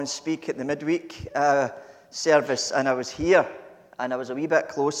and speak at the midweek service, and I was here, and I was a wee bit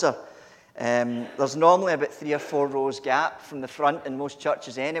closer. There's normally about 3 or 4 rows gap from the front in most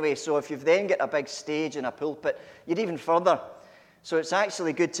churches anyway, so if you've then got a big stage and a pulpit, you're even further. So it's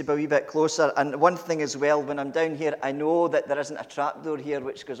actually good to be a wee bit closer. And one thing as well, when I'm down here, I know that there isn't a trapdoor here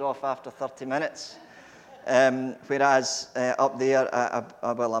which goes off after 30 minutes. Whereas up there,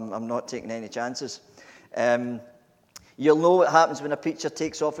 I'm not taking any chances. You'll know what happens when a preacher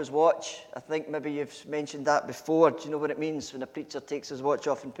takes off his watch. I think maybe you've mentioned that before. Do you know what it means when a preacher takes his watch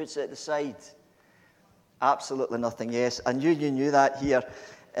off and puts it at the side? Absolutely nothing, yes. And you knew that here.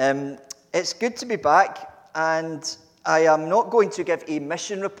 It's good to be back, and I am not going to give a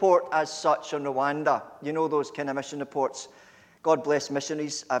mission report as such on Rwanda. You know those kind of mission reports. God bless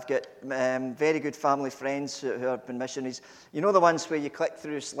missionaries. I've got very good family friends who have been missionaries. You know the ones where you click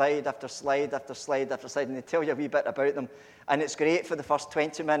through slide after slide after slide after slide, and they tell you a wee bit about them. And it's great for the first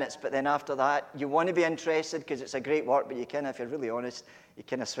 20 minutes, but then after that, you want to be interested because it's a great work, but you kind of, if you're really honest, you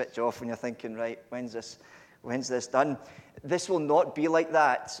kind of switch off when you're thinking, right, when's this done? This will not be like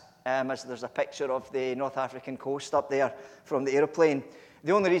that, as there's a picture of the North African coast up there from the aeroplane.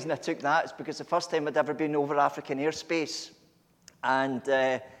 The only reason I took that is because the first time I'd ever been over African airspace. And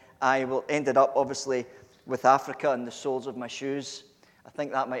I ended up, obviously, with Africa in the soles of my shoes. I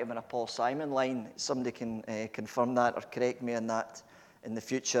think that might have been a Paul Simon line. Somebody can confirm that or correct me on that in the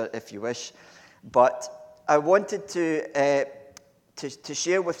future if you wish. But I wanted to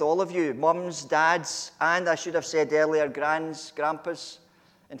share with all of you, mums, dads, and I should have said earlier, grands, grandpas.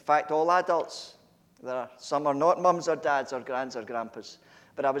 In fact, all adults. Some are not mums or dads or grands or grandpas.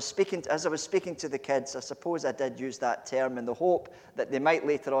 But as I was speaking to the kids, I suppose I did use that term in the hope that they might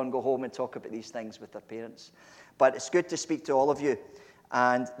later on go home and talk about these things with their parents. But it's good to speak to all of you.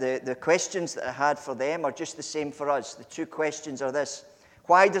 And the questions that I had for them are just the same for us. The 2 questions are this.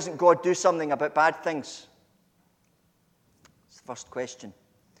 Why doesn't God do something about bad things? It's the first question.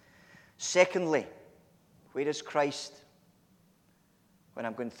 Secondly, where is Christ when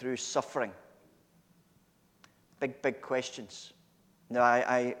I'm going through suffering? Big questions. Now,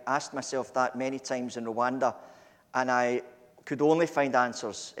 I asked myself that many times in Rwanda, and I could only find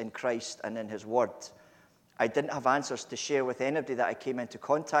answers in Christ and in His Word. I didn't have answers to share with anybody that I came into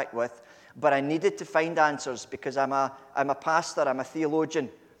contact with, but I needed to find answers because I'm a pastor, I'm a theologian,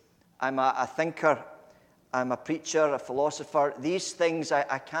 I'm a thinker, I'm a preacher, a philosopher. These things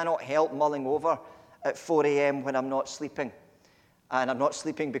I cannot help mulling over at 4 a.m. when I'm not sleeping. And I'm not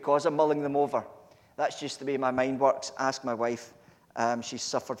sleeping because I'm mulling them over. That's just the way my mind works. Ask my wife. She's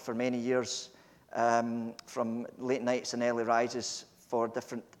suffered for many years from late nights and early rises for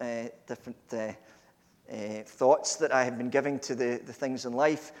different thoughts that I have been giving to the things in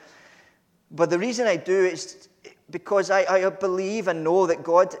life. But the reason I do is because I believe and know that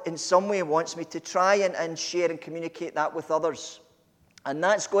God in some way wants me to try and share and communicate that with others. And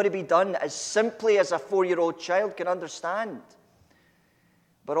that's got to be done as simply as a 4-year-old child can understand.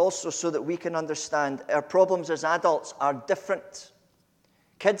 But also so that we can understand our problems as adults are different.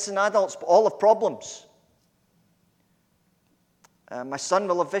 Kids and adults all have problems. My son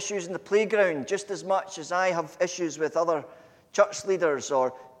will have issues in the playground just as much as I have issues with other church leaders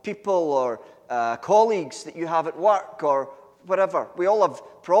or people or colleagues that you have at work or whatever. We all have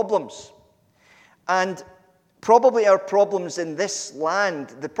problems. And probably our problems in this land,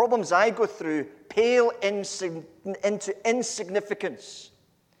 the problems I go through, pale into insignificance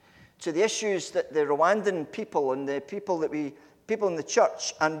to the issues that the Rwandan people and the people in the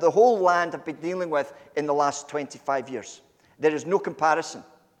church and the whole land have been dealing with in the last 25 years. There is no comparison.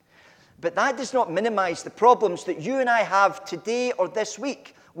 But that does not minimize the problems that you and I have today or this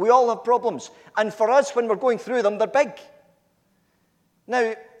week. We all have problems. And for us, when we're going through them, they're big.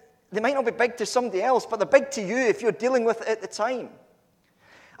 Now, they might not be big to somebody else, but they're big to you if you're dealing with it at the time.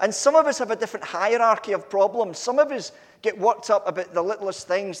 And some of us have a different hierarchy of problems. Some of us get worked up about the littlest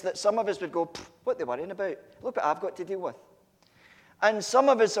things that some of us would go, what are they worrying about? Look what I've got to deal with. And some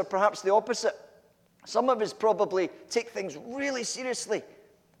of us are perhaps the opposite. Some of us probably take things really seriously,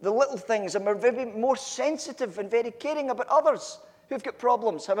 the little things, and we're very more sensitive and very caring about others who've got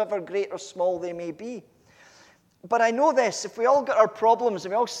problems, however great or small they may be. But I know this, if we all got our problems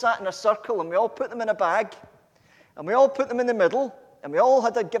and we all sat in a circle and we all put them in a bag and we all put them in the middle and we all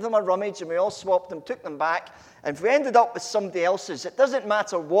had to give them a rummage and we all swapped them, took them back, and if we ended up with somebody else's, it doesn't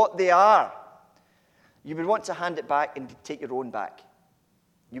matter what they are, you would want to hand it back and take your own back.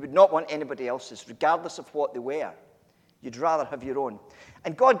 You would not want anybody else's, regardless of what they were. You'd rather have your own.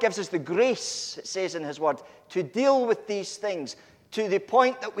 And God gives us the grace, it says in His Word, to deal with these things to the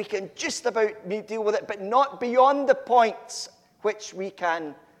point that we can just about deal with it, but not beyond the points which we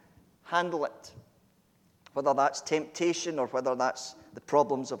can handle it, whether that's temptation or whether that's the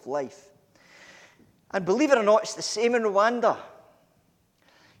problems of life. And believe it or not, it's the same in Rwanda.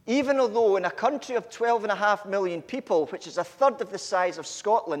 Even although in a country of 12.5 million people, which is a third of the size of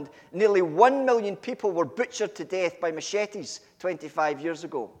Scotland, nearly 1 million people were butchered to death by machetes 25 years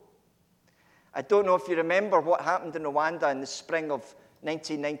ago. I don't know if you remember what happened in Rwanda in the spring of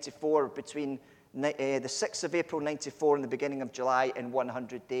 1994, between the 6th of April 94 and the beginning of July, in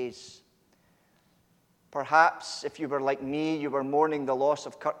 100 days. Perhaps, if you were like me, you were mourning the loss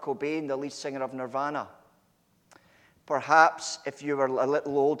of Kurt Cobain, the lead singer of Nirvana. Perhaps, if you were a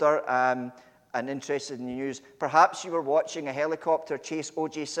little older and interested in the news, perhaps you were watching a helicopter chase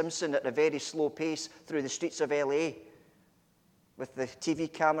O.J. Simpson at a very slow pace through the streets of L.A. with the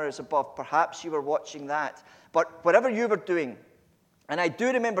TV cameras above. Perhaps you were watching that. But whatever you were doing, and I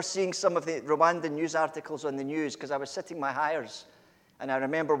do remember seeing some of the Rwandan news articles on the news because I was sitting my hires, and I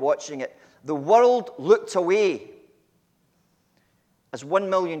remember watching it. The world looked away as 1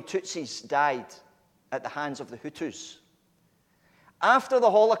 million Tutsis died at the hands of the Hutus. After the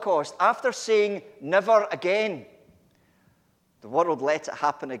Holocaust, after saying never again, the world let it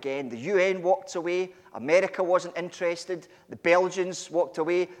happen again. The UN walked away. America wasn't interested. The Belgians walked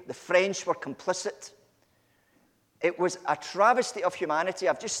away. The French were complicit. It was a travesty of humanity.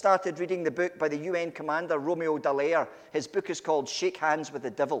 I've just started reading the book by the UN commander, Romeo Dallaire. His book is called Shake Hands with the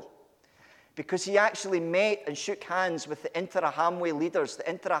Devil, because he actually met and shook hands with the Interahamwe leaders. The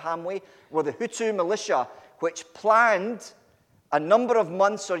Interahamwe were the Hutu militia which planned a number of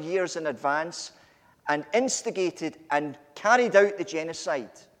months or years in advance and instigated and carried out the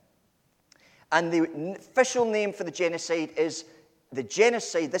genocide. And the official name for the genocide is the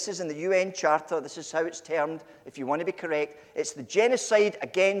genocide. This is in the UN Charter. This is how it's termed, if you want to be correct. It's the genocide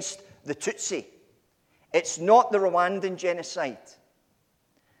against the Tutsi. It's not the Rwandan genocide.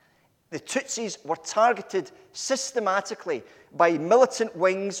 The Tutsis were targeted systematically by militant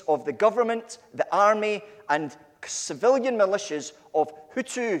wings of the government, the army, and civilian militias of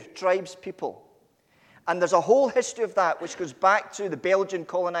Hutu tribes people. And there's a whole history of that which goes back to the Belgian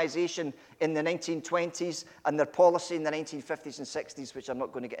colonization in the 1920s and their policy in the 1950s and 60s, which I'm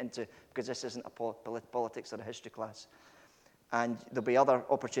not going to get into because this isn't a politics or a history class. And there'll be other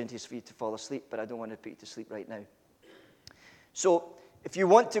opportunities for you to fall asleep, but I don't want to put you to sleep right now. So if you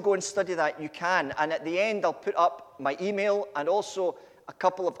want to go and study that, you can. And at the end, I'll put up my email and also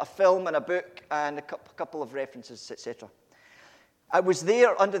a film and a book and a couple of references, etc. I was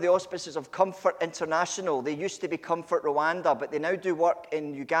there under the auspices of Comfort International. They used to be Comfort Rwanda, but they now do work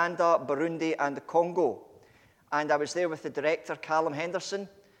in Uganda, Burundi, and the Congo. And I was there with the director, Callum Henderson.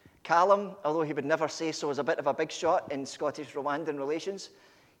 Callum, although he would never say so, is a bit of a big shot in Scottish-Rwandan relations.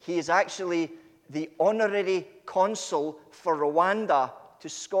 He is actually the honorary consul for Rwanda to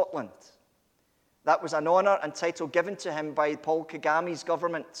Scotland. That was an honor and title given to him by Paul Kagame's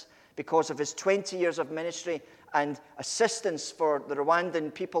government because of his 20 years of ministry and assistance for the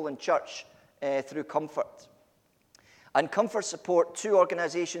Rwandan people and church through Comfort. And Comfort support two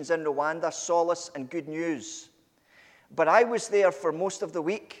organizations in Rwanda, Solace and Good News. But I was there for most of the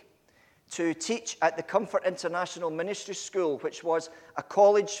week to teach at the Comfort International Ministry School, which was a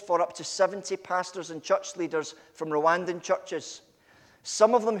college for up to 70 pastors and church leaders from Rwandan churches.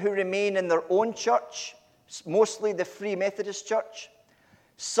 Some of them who remain in their own church, mostly the Free Methodist Church.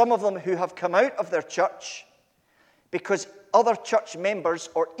 Some of them who have come out of their church because other church members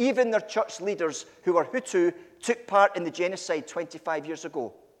or even their church leaders who are Hutu took part in the genocide 25 years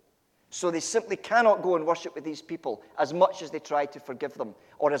ago. So they simply cannot go and worship with these people as much as they try to forgive them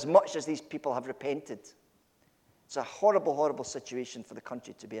or as much as these people have repented. It's a horrible, horrible situation for the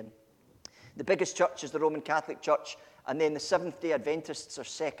country to be in. The biggest church is the Roman Catholic Church, and then the Seventh-day Adventists are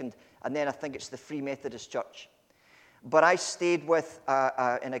second, and then I think it's the Free Methodist Church. But I stayed with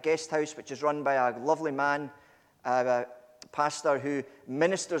in a guest house which is run by a lovely man, a pastor who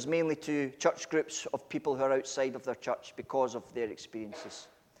ministers mainly to church groups of people who are outside of their church because of their experiences.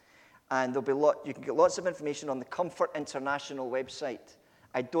 And there'll be you can get lots of information on the Comfort International website.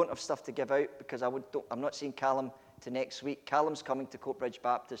 I don't have stuff to give out because I'm not seeing Callum to next week. Callum's coming to Coatbridge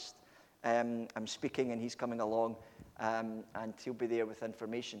Baptist. I'm speaking and he's coming along, and he'll be there with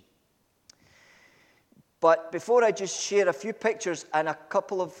information. But before I just share a few pictures and a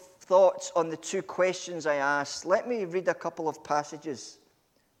couple of thoughts on the two questions I asked, let me read a couple of passages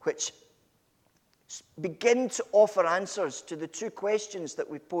which begin to offer answers to the two questions that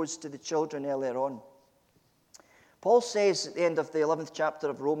we posed to the children earlier on. Paul says at the end of the 11th chapter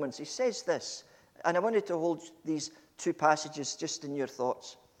of Romans, he says this, and I wanted to hold these two passages just in your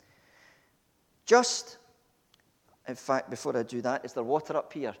thoughts. In fact, before I do that, is there water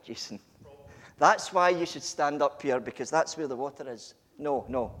up here, Jason? That's why you should stand up here, because that's where the water is.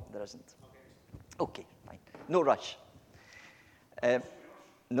 No, there isn't. Okay, fine. No rush.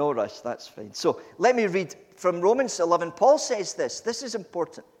 No rush, that's fine. So let me read from Romans 11. Paul says this. This is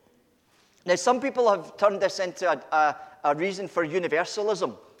important. Now, some people have turned this into a reason for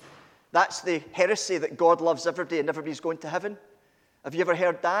universalism. That's the heresy that God loves everybody and everybody's going to heaven. Have you ever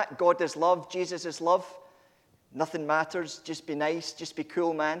heard that? God is love, Jesus is love. Nothing matters, just be nice, just be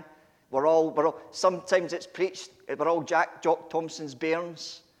cool, man. We're all sometimes it's preached, we're all Jock Thompson's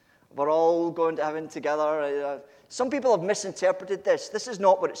bairns. We're all going to heaven together. Some people have misinterpreted this. This is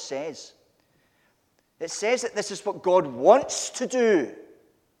not what it says. It says that this is what God wants to do.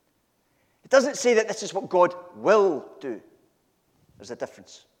 It doesn't say that this is what God will do. There's a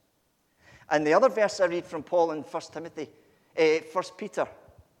difference. And the other verse I read from Paul in 1 Peter,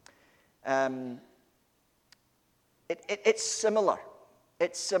 it's similar.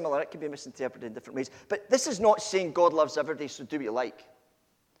 It's similar. It can be misinterpreted in different ways. But this is not saying God loves everybody, so do what you like.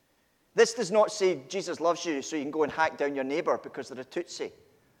 This does not say Jesus loves you, so you can go and hack down your neighbor because they're a Tootsie.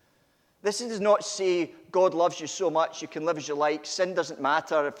 This does not say God loves you so much you can live as you like, sin doesn't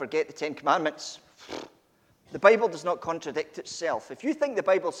matter, forget the 10 Commandments. The Bible does not contradict itself. If you think the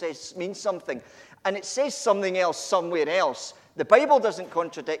Bible means something, and it says something else somewhere else, the Bible doesn't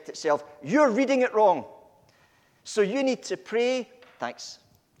contradict itself, you're reading it wrong. So you need to pray. Thanks,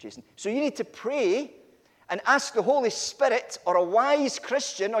 Jason. So you need to pray and ask the Holy Spirit or a wise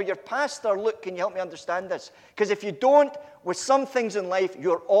Christian or your pastor, look, can you help me understand this? Because if you don't, with some things in life,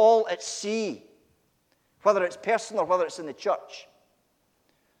 you're all at sea, whether it's personal or whether it's in the church.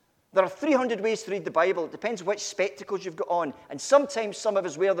 There are 300 ways to read the Bible. It depends which spectacles you've got on. And sometimes some of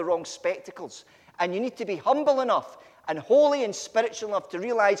us wear the wrong spectacles. And you need to be humble enough and holy and spiritual enough to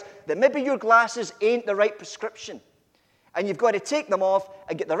realize that maybe your glasses ain't the right prescription. And you've got to take them off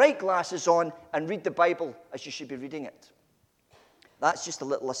and get the right glasses on and read the Bible as you should be reading it. That's just a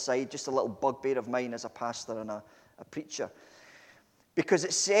little aside, just a little bugbear of mine as a pastor and a preacher. Because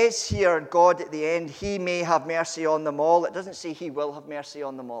it says here, God at the end, he may have mercy on them all. It doesn't say he will have mercy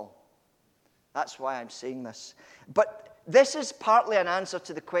on them all. That's why I'm saying this. But this is partly an answer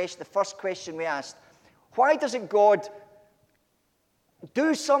to the first question we asked. Why doesn't God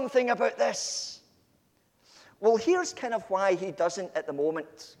do something about this? Well, here's kind of why he doesn't at the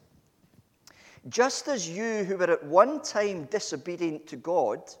moment. Just as you who were at one time disobedient to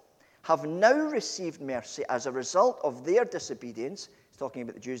God have now received mercy as a result of their disobedience, he's talking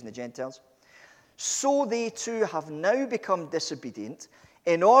about the Jews and the Gentiles, so they too have now become disobedient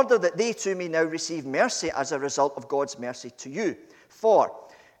in order that they too may now receive mercy as a result of God's mercy to you. For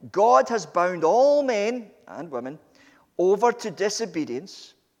God has bound all men and women over to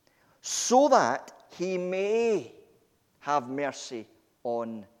disobedience so that he may have mercy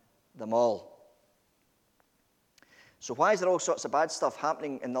on them all. So why is there all sorts of bad stuff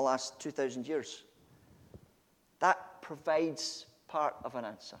happening in the last 2,000 years? That provides part of an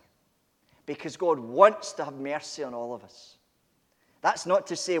answer. Because God wants to have mercy on all of us. That's not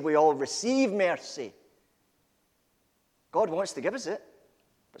to say we all receive mercy. God wants to give us it,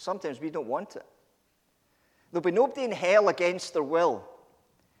 but sometimes we don't want it. There'll be nobody in hell against their will.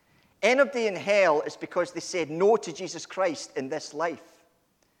 Anybody in hell is because they said no to Jesus Christ in this life.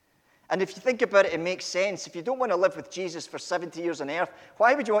 And if you think about it, it makes sense. If you don't want to live with Jesus for 70 years on earth,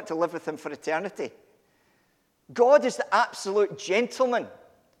 why would you want to live with him for eternity? God is the absolute gentleman.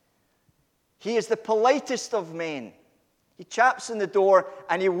 He is the politest of men. He chaps on the door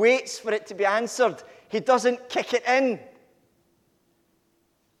and he waits for it to be answered. He doesn't kick it in.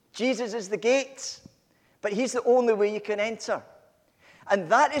 Jesus is the gate, but he's the only way you can enter. And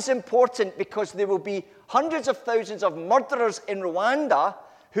that is important because there will be hundreds of thousands of murderers in Rwanda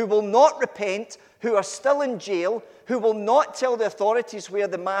who will not repent, who are still in jail, who will not tell the authorities where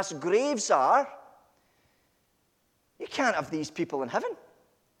the mass graves are. You can't have these people in heaven.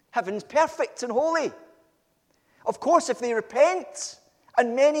 Heaven's perfect and holy. Of course, if they repent,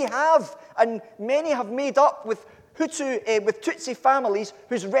 and many have made up with Tutsi families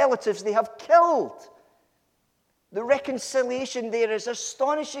whose relatives they have killed. The reconciliation there is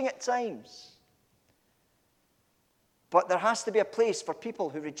astonishing at times. But there has to be a place for people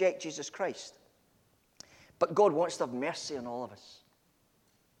who reject Jesus Christ. But God wants to have mercy on all of us.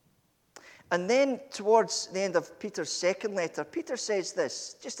 And then towards the end of Peter's second letter, Peter says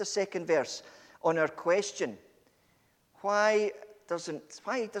this, just a second verse, on our question, why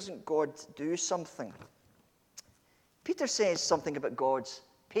doesn't God do something? Peter says something about God's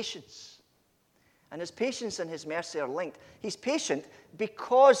patience. And his patience and his mercy are linked. He's patient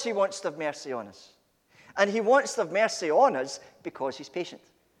because he wants to have mercy on us. And he wants to have mercy on us because he's patient.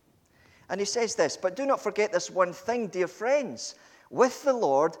 And he says this, but do not forget this one thing, dear friends. With the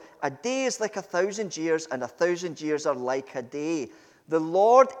Lord, a day is like 1,000 years, and 1,000 years are like a day. The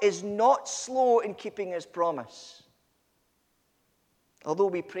Lord is not slow in keeping his promise. Although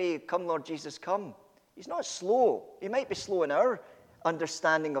we pray, come Lord Jesus, come. He's not slow. He might be slow in our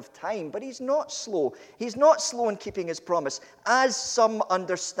understanding of time, but he's not slow. He's not slow in keeping his promise, as some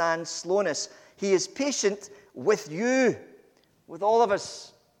understand slowness. He is patient with you, with all of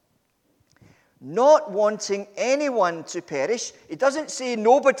us, not wanting anyone to perish. He doesn't say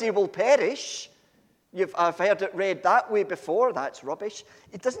nobody will perish. I've heard it read that way before. That's rubbish.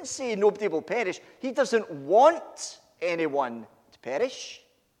 It doesn't say nobody will perish. He doesn't want anyone to perish.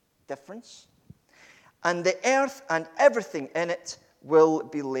 Difference. And the earth and everything in it will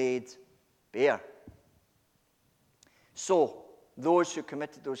be laid bare. So, those who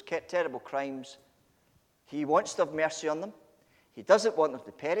committed those terrible crimes, he wants to have mercy on them. He doesn't want them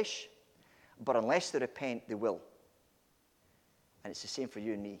to perish, but unless they repent, they will. And it's the same for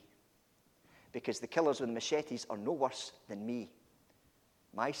you and me. Because the killers with the machetes are no worse than me.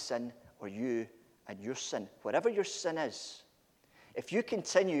 My sin or you and your sin. Whatever your sin is, if you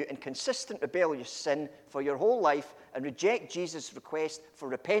continue in consistent rebellious sin for your whole life and reject Jesus' request for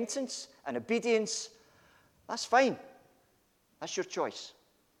repentance and obedience, that's fine. That's your choice.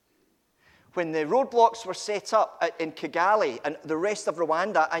 When the roadblocks were set up in Kigali and the rest of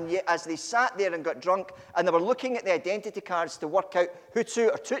Rwanda, and yet as they sat there and got drunk and they were looking at the identity cards to work out Hutu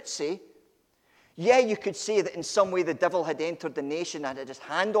or Tutsi, yeah, you could say that in some way the devil had entered the nation and had his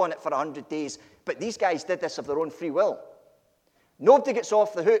hand on it for 100 days, but these guys did this of their own free will. Nobody gets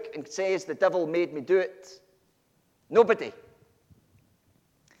off the hook and says, the devil made me do it. Nobody.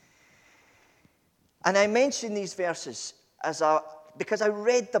 And I mention these verses because I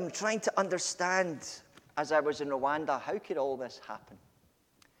read them trying to understand, as I was in Rwanda, how could all this happen?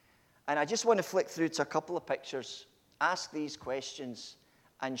 And I just want to flick through to a couple of pictures, ask these questions,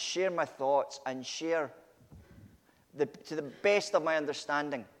 and share my thoughts, and share, to the best of my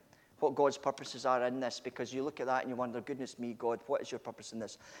understanding, what God's purposes are in this, because you look at that and you wonder, goodness me, God, what is your purpose in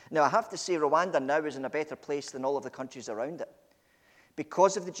this? Now, I have to say Rwanda now is in a better place than all of the countries around it.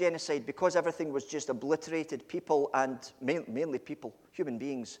 Because of the genocide, because everything was just obliterated, people and mainly people, human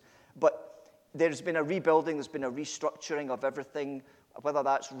beings. But there's been a rebuilding, there's been a restructuring of everything, whether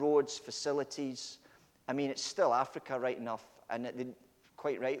that's roads, facilities. I mean, it's still Africa right enough, and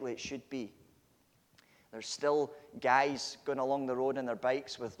quite rightly it should be. There's still guys going along the road on their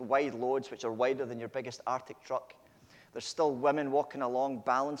bikes with wide loads, which are wider than your biggest Arctic truck. There's still women walking along,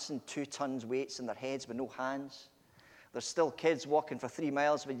 balancing 2 tons weights in their heads with no hands. There's still kids walking for 3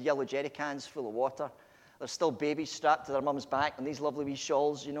 miles with yellow jerry cans full of water. There's still babies strapped to their mum's back in these lovely wee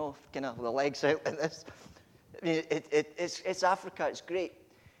shawls, you know, kind of with the legs out like this. I mean, it's Africa, it's great.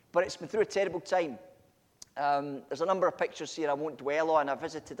 But it's been through a terrible time. There's a number of pictures here I won't dwell on. I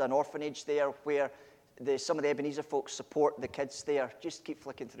visited an orphanage there where some of the Ebenezer folks support the kids there. Just keep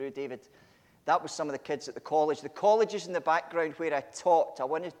flicking through, David. That was some of the kids at the college. The college is in the background where I taught. I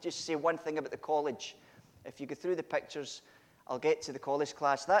want to just say one thing about the college. If you go through the pictures, I'll get to the college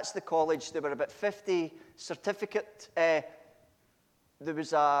class. That's the college. There were about 50 certificate. There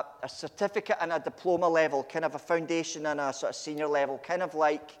was a certificate and a diploma level, kind of a foundation and a sort of senior level, kind of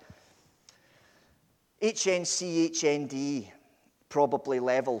like HNC, HND probably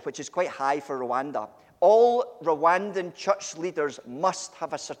level, which is quite high for Rwanda. All Rwandan church leaders must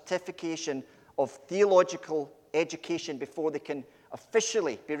have a certification of theological education before they can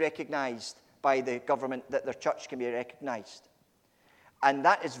officially be recognized by the government, that their church can be recognized. And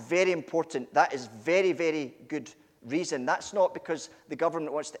that is very important. That is very, very good reason. That's not because the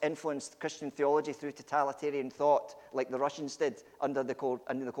government wants to influence Christian theology through totalitarian thought like the Russians did under the Cold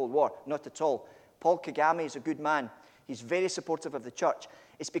War. Not at all. Paul Kagame is a good man. He's very supportive of the church.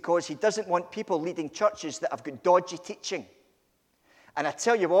 It's because he doesn't want people leading churches that have got dodgy teaching. And I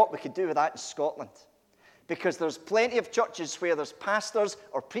tell you what, we could do with that in Scotland. Because there's plenty of churches where there's pastors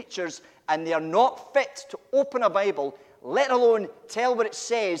or preachers and they are not fit to open a Bible, let alone tell what it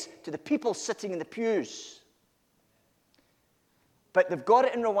says to the people sitting in the pews. But they've got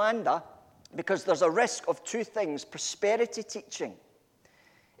it in Rwanda because there's a risk of 2 things. Prosperity teaching.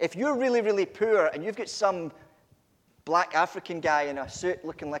 If you're really, really poor and you've got some black African guy in a suit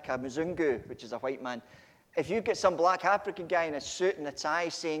looking like a Mzungu, which is a white man, if you get some black African guy in a suit and a tie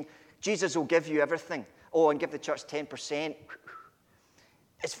saying, Jesus will give you everything, and give the church 10%,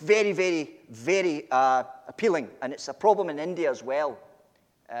 it's very, very, very appealing. And it's a problem in India as well,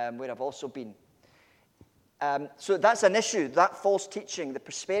 where I've also been. So that's an issue. That false teaching, the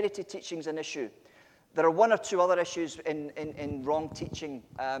prosperity teaching is an issue. There are one or two other issues in wrong teaching,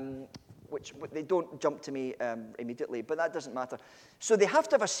 which they don't jump to me immediately, but that doesn't matter. So they have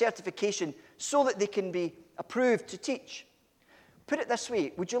to have a certification so that they can be approved to teach. Put it this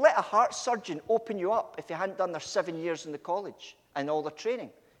way, would you let a heart surgeon open you up if they hadn't done their 7 years in the college and all their training?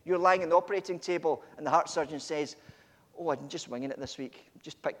 You're lying on the operating table and the heart surgeon says, oh, I'm just winging it this week.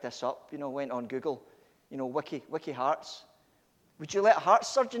 Just picked this up, went on Google, wiki hearts. Would you let a heart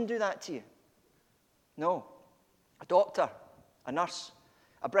surgeon do that to you? No. A doctor, a nurse,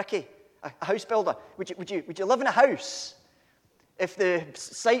 a brickie, a house builder. Would you live in a house if the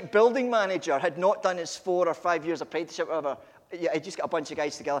site building manager had not done his 4 or 5 years apprenticeship or whatever? Yeah, just got a bunch of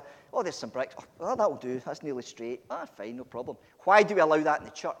guys together. Oh, there's some bricks. Oh, that'll do. That's nearly straight. Ah, fine, no problem. Why do we allow that in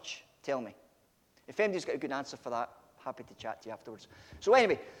the church? Tell me. If anybody's got a good answer for that, happy to chat to you afterwards. So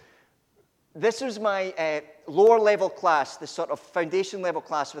anyway, this was my lower level class, the sort of foundation level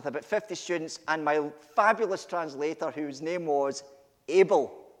class with about 50 students, and my fabulous translator, whose name was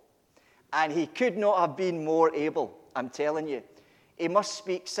Abel. And he could not have been more able, I'm telling you. He must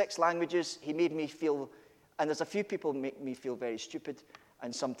speak 6 languages. He made me feel, and there's a few people make me feel very stupid,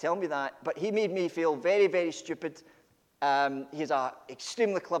 and some tell me that, but he made me feel very, very stupid. He's an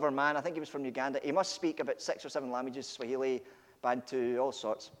extremely clever man. I think he was from Uganda. He must speak about 6 or 7 languages, Swahili, Bantu, all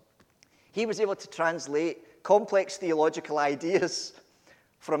sorts. He was able to translate complex theological ideas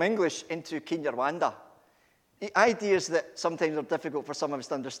from English into Kinyarwanda. Ideas that sometimes are difficult for some of us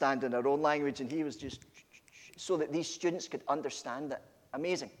to understand in our own language, and he was just so that these students could understand it.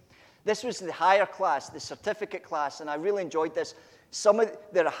 Amazing. This was the higher class, the certificate class, and I really enjoyed this.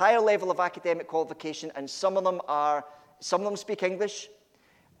 They're a higher level of academic qualification, and some of them speak English.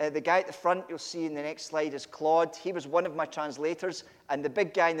 The guy at the front, you'll see in the next slide, is Claude. He was one of my translators, and the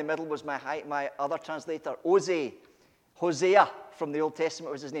big guy in the middle was my other translator, Ose. Hosea from the Old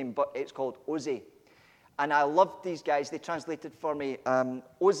Testament was his name, but it's called Ose. And I loved these guys. They translated for me.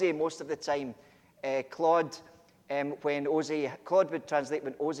 Ose most of the time. Claude would translate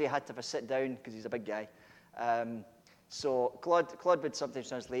when Ose had to have a sit down because he's a big guy. So Claude would sometimes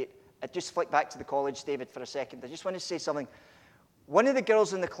translate. I just flick back to the college, David, for a second. I just want to say something. One of the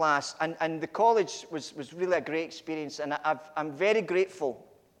girls in the class, and the college was really a great experience, and I'm very grateful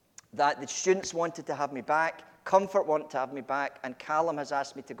that the students wanted to have me back, Comfort wanted to have me back, and Callum has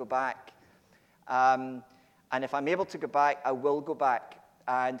asked me to go back. And if I'm able to go back, I will go back.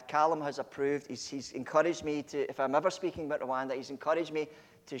 And Callum has approved. He's encouraged me to, if I'm ever speaking about Rwanda, he's encouraged me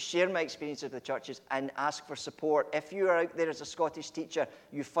to share my experiences with the churches and ask for support. If you are out there as a Scottish teacher,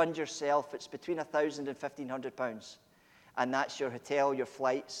 you fund yourself. It's between £1,000 and £1,500. And that's your hotel, your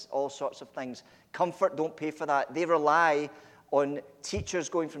flights, all sorts of things. Comfort don't pay for that. They rely on teachers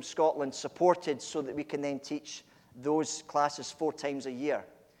going from Scotland supported so that we can then teach those classes 4 times a year.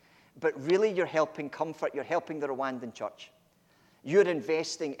 But really, you're helping Comfort. You're helping the Rwandan church. You're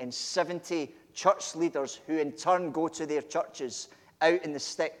investing in 70 church leaders who in turn go to their churches out in the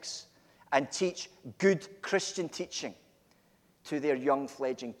sticks and teach good Christian teaching to their young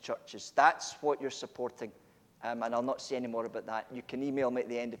fledgling churches. That's what you're supporting. And I'll not say any more about that. You can email me at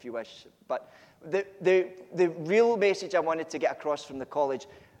the end if you wish. But the real message I wanted to get across from the college,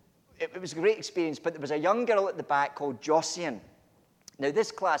 it was a great experience, but there was a young girl at the back called Josian. Now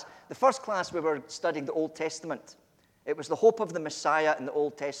this class, the first class we were studying the Old Testament. It was the hope of the Messiah in the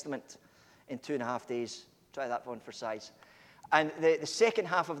Old Testament in 2.5 days. Try that one for size. And the second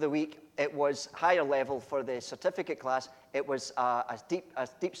half of the week, it was higher level for the certificate class. It was a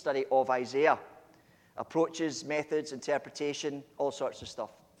deep study of Isaiah. Approaches, methods, interpretation, all sorts of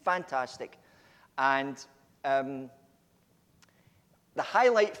stuff. Fantastic. And the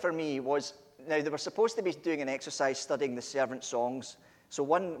highlight for me was, now they were supposed to be doing an exercise studying the servant songs. So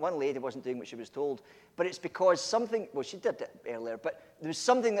one lady wasn't doing what she was told. But it's because something, well, she did it earlier, but there was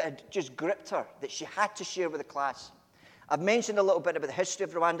something that had just gripped her that she had to share with the class. I've mentioned a little bit about the history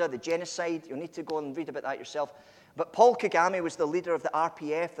of Rwanda, the genocide. You'll need to go and read about that yourself. But Paul Kagame was the leader of the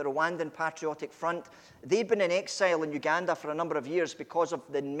RPF, the Rwandan Patriotic Front. They'd been in exile in Uganda for a number of years because of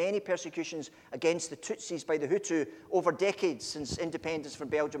the many persecutions against the Tutsis by the Hutu over decades since independence from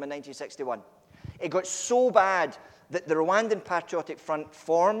Belgium in 1961. It got so bad that the Rwandan Patriotic Front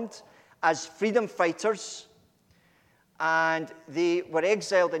formed as freedom fighters, and they were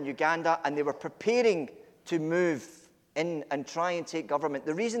exiled in Uganda, and they were preparing to move in and try and take government.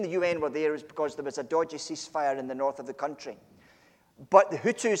 The reason the UN were there is because there was a dodgy ceasefire in the north of the country. But the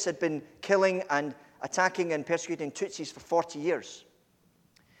Hutus had been killing and attacking and persecuting Tutsis for 40 years.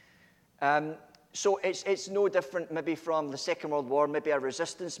 So it's no different maybe from the Second World War, maybe a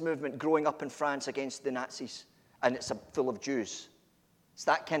resistance movement growing up in France against the Nazis, and it's full of Jews. It's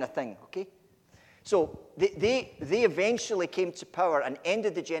that kind of thing, okay? So they eventually came to power and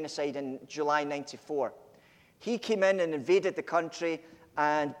ended the genocide in July 94. He came in and invaded the country,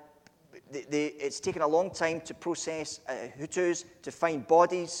 and it's taken a long time to process Hutus, to find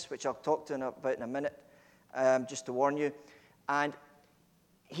bodies, which I'll talk about in a minute, just to warn you. And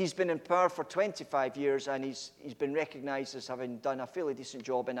he's been in power for 25 years, and he's been recognized as having done a fairly decent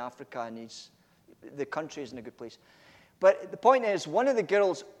job in Africa, and the country is in a good place. But the point is, one of the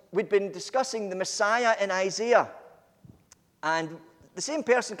girls, we'd been discussing the Messiah in Isaiah, and the same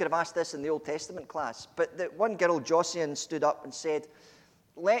person could have asked this in the Old Testament class, but the one girl, Josian, stood up and said,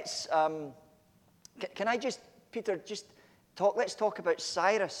 let's talk about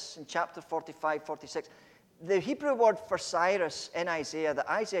Cyrus in chapter 45, 46. The Hebrew word for Cyrus in Isaiah that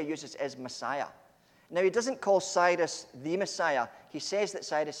Isaiah uses is Messiah. Now, he doesn't call Cyrus the Messiah. He says that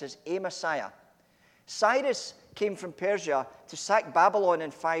Cyrus is a Messiah. Cyrus came from Persia to sack Babylon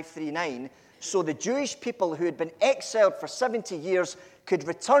in 539, so the Jewish people who had been exiled for 70 years could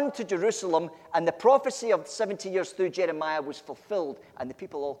return to Jerusalem, and the prophecy of 70 years through Jeremiah was fulfilled, and the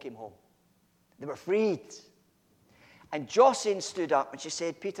people all came home. They were freed. And Josian stood up and she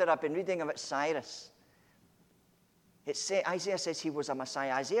said, Peter, I've been reading about Cyrus. Isaiah says he was a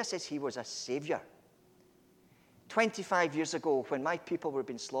Messiah. Isaiah says he was a Savior. 25 years ago, when my people were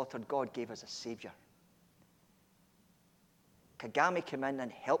being slaughtered, God gave us a Savior. Kagame came in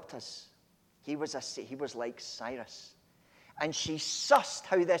and helped us. He was like Cyrus. And she sussed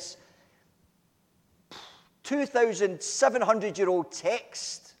how this 2,700-year-old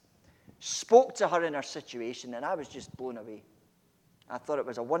text spoke to her in her situation, and I was just blown away. I thought it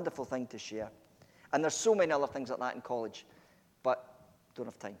was a wonderful thing to share. And there's so many other things like that in college, but don't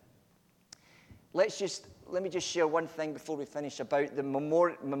have time. Let me just share one thing before we finish about the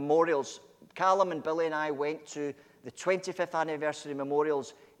memorials. Callum and Billy and I went to the 25th anniversary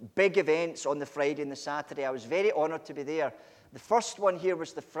memorials, big events on the Friday and the Saturday. I was very honored to be there. The first one here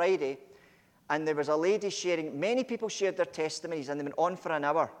was the Friday, and there was a lady sharing. Many people shared their testimonies, and they went on for an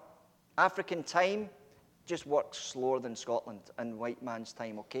hour. African time just works slower than Scotland and white man's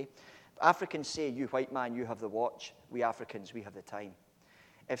time, okay? Africans say, you white man, you have the watch. We Africans, we have the time.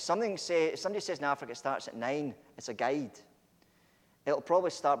 If somebody says in Africa it starts at 9, it's a guide. It'll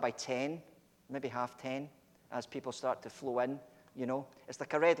probably start by 10, maybe half 10, as people start to flow in, you know. It's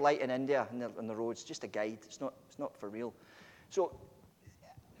like a red light in India on the roads, just a guide. It's not for real. So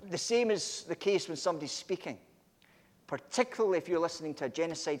the same is the case when somebody's speaking, particularly if you're listening to a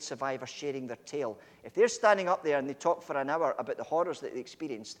genocide survivor sharing their tale. If they're standing up there and they talk for an hour about the horrors that they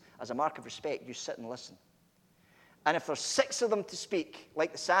experienced, as a mark of respect, you sit and listen. And if there's 6 of them to speak,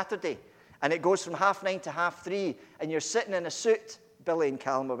 like the Saturday, and it goes from 9:30 to 3:30, and you're sitting in a suit, Billy and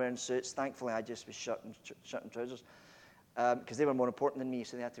Callum were wearing suits. Thankfully, I just was shirt and trousers, because they were more important than me,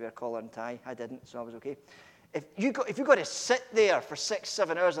 so they had to wear a collar and tie. I didn't, so I was okay. If you've got to sit there for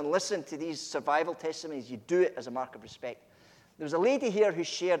 6-7 hours and listen to these survival testimonies, you do it as a mark of respect. There was a lady here who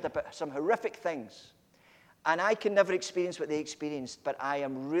shared about some horrific things, and I can never experience what they experienced, but I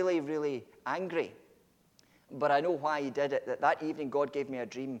am really, really angry. But I know why he did it. That evening, God gave me a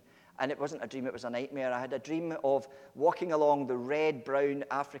dream, and it wasn't a dream, it was a nightmare. I had a dream of walking along the red-brown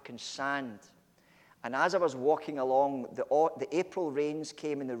African sand. And as I was walking along, the April rains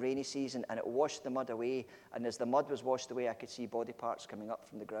came in the rainy season, and it washed the mud away. And as the mud was washed away, I could see body parts coming up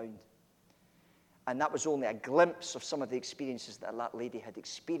from the ground. And that was only a glimpse of some of the experiences that lady had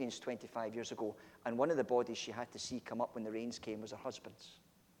experienced 25 years ago. And one of the bodies she had to see come up when the rains came was her husband's.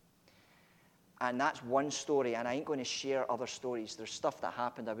 And that's one story, and I ain't going to share other stories. There's stuff that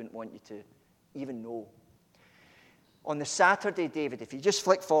happened I wouldn't want you to even know. On the Saturday, David, if you just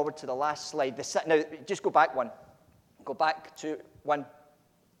flick forward to the last slide. Now, just go back one. Go back to one.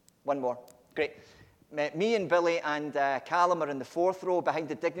 One more. Great. Me and Billy and Callum are in the 4th row behind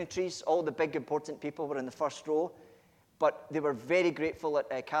the dignitaries. All the big, important people were in the 1st row. But they were very grateful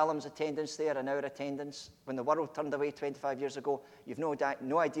at Callum's attendance there and our attendance. When the world turned away 25 years ago, you've no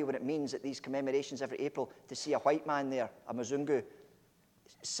idea what it means at these commemorations every April to see a white man there, a Mzungu,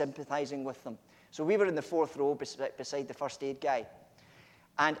 sympathizing with them. So we were in the 4th row beside the first aid guy.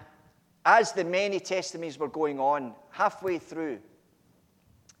 And as the many testimonies were going on, halfway through,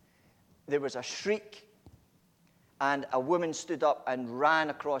 there was a shriek, and a woman stood up and ran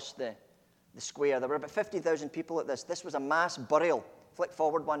across the square. There were about 50,000 people at this. This was a mass burial. Flick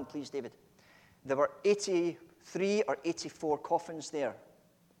forward one, please, David. There were 83 or 84 coffins there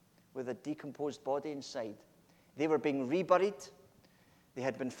with a decomposed body inside. They were being reburied. They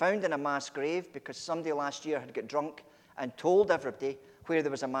had been found in a mass grave because somebody last year had got drunk and told everybody where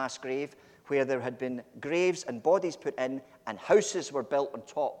there was a mass grave, where there had been graves and bodies put in, and houses were built on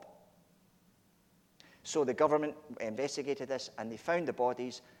top. So the government investigated this, and they found the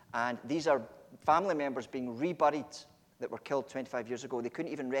bodies, and these are family members being reburied that were killed 25 years ago. They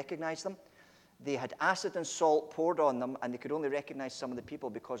couldn't even recognize them. They had acid and salt poured on them, and they could only recognize some of the people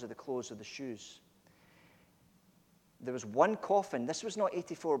because of the clothes or the shoes. There was one coffin. This was not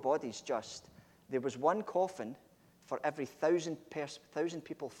 84 bodies just. There was one coffin for every 1,000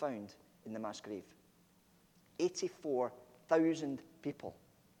 people found in the mass grave. 84,000 people.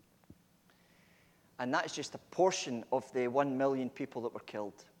 And that's just a portion of the 1 million people that were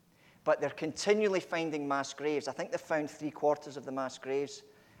killed. But they're continually finding mass graves. I think they've found 3/4 of the mass graves,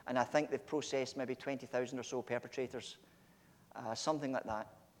 and I think they've processed maybe 20,000 or so perpetrators, something like that.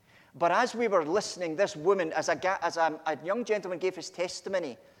 But as we were listening, this woman, as a young gentleman gave his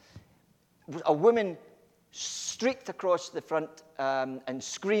testimony, a woman streaked across the front and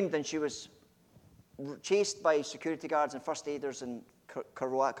screamed, and she was chased by security guards and first aiders and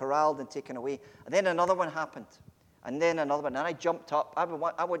corralled and taken away. And then another one happened. And then another one. And I jumped up. I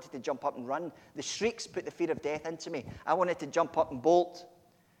wanted to jump up and run. The shrieks put the fear of death into me. I wanted to jump up and bolt.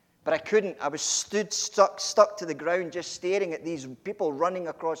 But I couldn't. I was stuck to the ground, just staring at these people running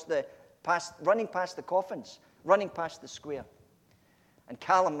running past the coffins, running past the square. And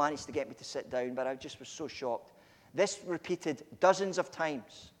Callum managed to get me to sit down, but I just was so shocked. This repeated dozens of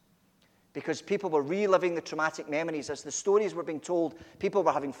times because people were reliving the traumatic memories. As the stories were being told, people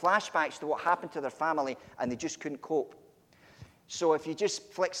were having flashbacks to what happened to their family, and they just couldn't cope. So if you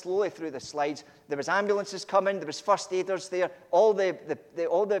just flick slowly through the slides, there was ambulances coming, there was first aiders there, all the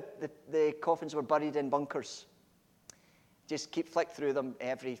coffins were buried in bunkers. Just keep flick through them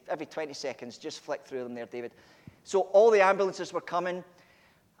every 20 seconds, just flick through them there, David. So all the ambulances were coming.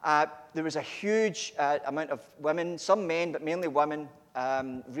 There was a huge amount of women, some men, but mainly women,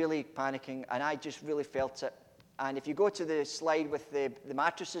 really panicking, and I just really felt it. And if you go to the slide with the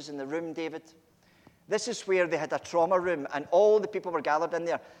mattresses in the room, David, this is where they had a trauma room, and all the people were gathered in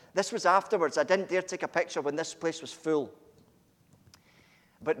there. This was afterwards. I didn't dare take a picture when this place was full.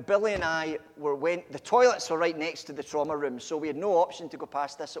 But Billy and I the toilets were right next to the trauma room, so we had no option to go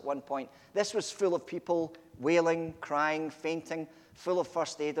past this at one point. This was full of people wailing, crying, fainting, full of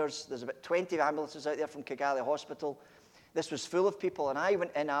first aiders. There's about 20 ambulances out there from Kigali Hospital. This was full of people, and I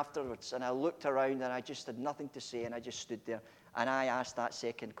went in afterwards, and I looked around, and I just had nothing to say, and I just stood there. And I asked that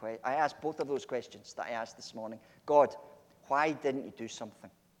second question. I asked both of those questions that I asked this morning. God, why didn't you do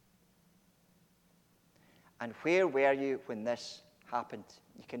something? And where were you when this happened?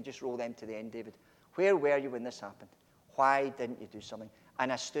 You can just roll them to the end, David. Where were you when this happened? Why didn't you do something?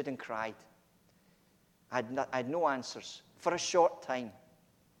 And I stood and cried. I had no answers for a short time.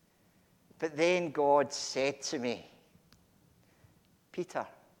 But then God said to me, Peter,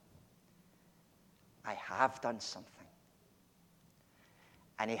 I have done something.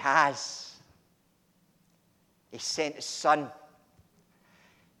 And he has. He sent his son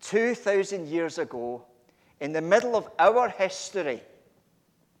 2,000 years ago in the middle of our history,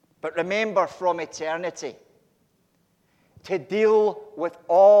 but remember from eternity, to deal with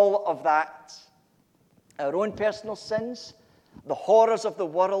all of that. Our own personal sins, the horrors of the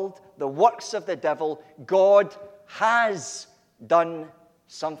world, the works of the devil. God has done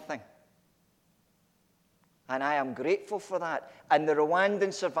something. And I am grateful for that. And the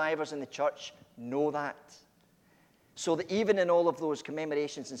Rwandan survivors in the church know that. So that even in all of those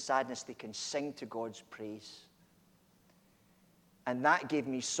commemorations and sadness, they can sing to God's praise. And that gave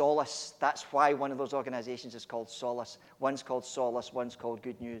me solace. That's why one of those organizations is called Solace. One's called Solace, one's called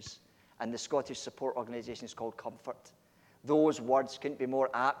Good News. And the Scottish support organization is called Comfort. Those words couldn't be more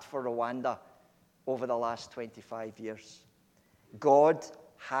apt for Rwanda over the last 25 years. God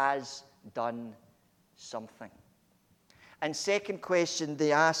has done something. And second question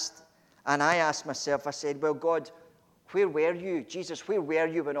they asked, and I asked myself, I said, well, God, where were you? Jesus, where were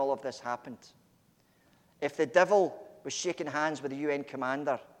you when all of this happened? If the devil was shaking hands with the UN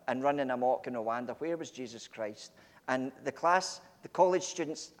commander and running amok in Rwanda, where was Jesus Christ? And the college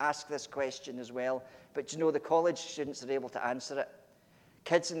students ask this question as well, but you know, the college students are able to answer it.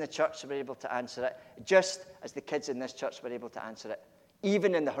 Kids in the church were able to answer it, just as the kids in this church were able to answer it.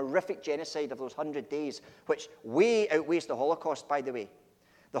 Even in the horrific genocide of those 100 days, which way outweighs the Holocaust, by the way.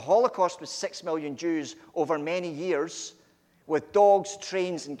 The Holocaust was 6 million Jews over many years with dogs,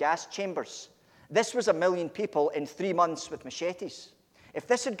 trains, and gas chambers. This was 1 million people in 3 months with machetes. If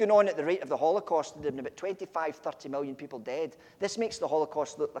this had gone on at the rate of the Holocaust, there would have been about 25, 30 million people dead. This makes the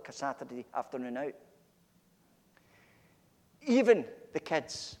Holocaust look like a Saturday afternoon out. Even the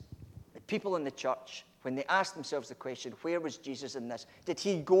kids, the people in the church, when they asked themselves the question, where was Jesus in this? Did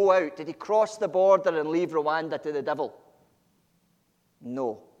he go out? Did he cross the border and leave Rwanda to the devil?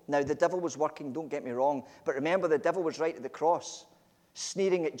 No. Now, the devil was working, don't get me wrong, but remember, the devil was right at the cross,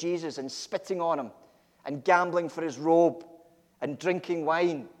 sneering at Jesus and spitting on him and gambling for his robe and drinking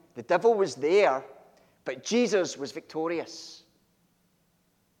wine. The devil was there, but Jesus was victorious.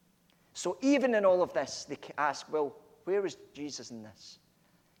 So even in all of this, they ask, well, where is Jesus in this?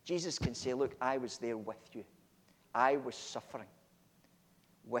 Jesus can say, look, I was there with you. I was suffering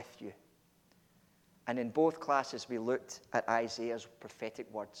with you. And in both classes, we looked at Isaiah's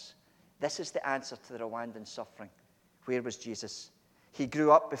prophetic words. This is the answer to the Rwandan suffering. Where was Jesus? He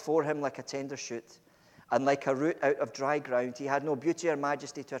grew up before him like a tender shoot, and like a root out of dry ground. He had no beauty or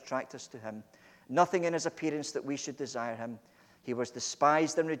majesty to attract us to him, nothing in his appearance that we should desire him. He was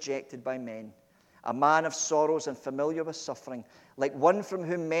despised and rejected by men, a man of sorrows and familiar with suffering, like one from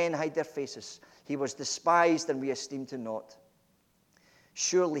whom men hide their faces. He was despised, and we esteemed him not.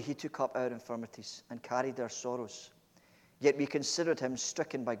 Surely he took up our infirmities and carried our sorrows. Yet we considered him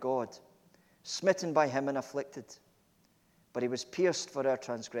stricken by God, smitten by him and afflicted. But he was pierced for our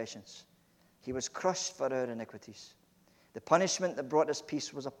transgressions. He was crushed for our iniquities. The punishment that brought us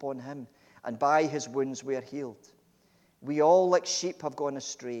peace was upon him, and by his wounds we are healed. We all like sheep have gone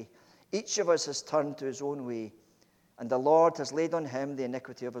astray. Each of us has turned to his own way, and the Lord has laid on him the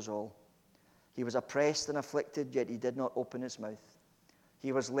iniquity of us all. He was oppressed and afflicted, yet he did not open his mouth.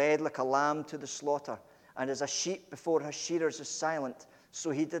 He was led like a lamb to the slaughter, and as a sheep before her shearers is silent, so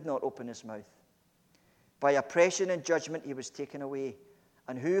he did not open his mouth. By oppression and judgment he was taken away,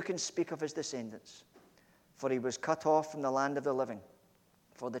 and who can speak of his descendants? For he was cut off from the land of the living.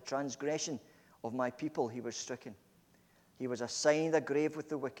 For the transgression of my people he was stricken. He was assigned a grave with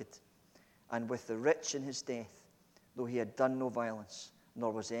the wicked, and with the rich in his death, though he had done no violence,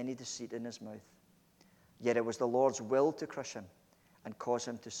 nor was any deceit in his mouth. Yet it was the Lord's will to crush him and cause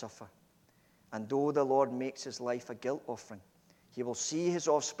him to suffer. And though the Lord makes his life a guilt offering, he will see his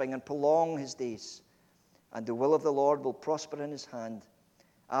offspring and prolong his days. And the will of the Lord will prosper in his hand.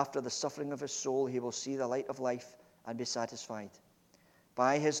 After the suffering of his soul, he will see the light of life and be satisfied.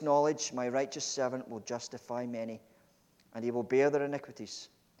 By his knowledge, my righteous servant will justify many, and he will bear their iniquities.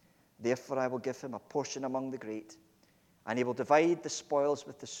 Therefore I will give him a portion among the great, and he will divide the spoils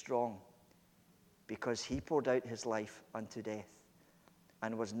with the strong, because he poured out his life unto death,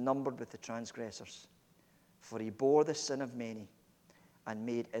 and was numbered with the transgressors. For he bore the sin of many, and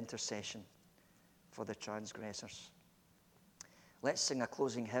made intercession for the transgressors. Let's sing a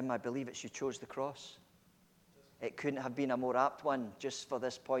closing hymn. I believe it's You Chose the Cross. It couldn't have been a more apt one just for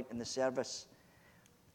this point in the service.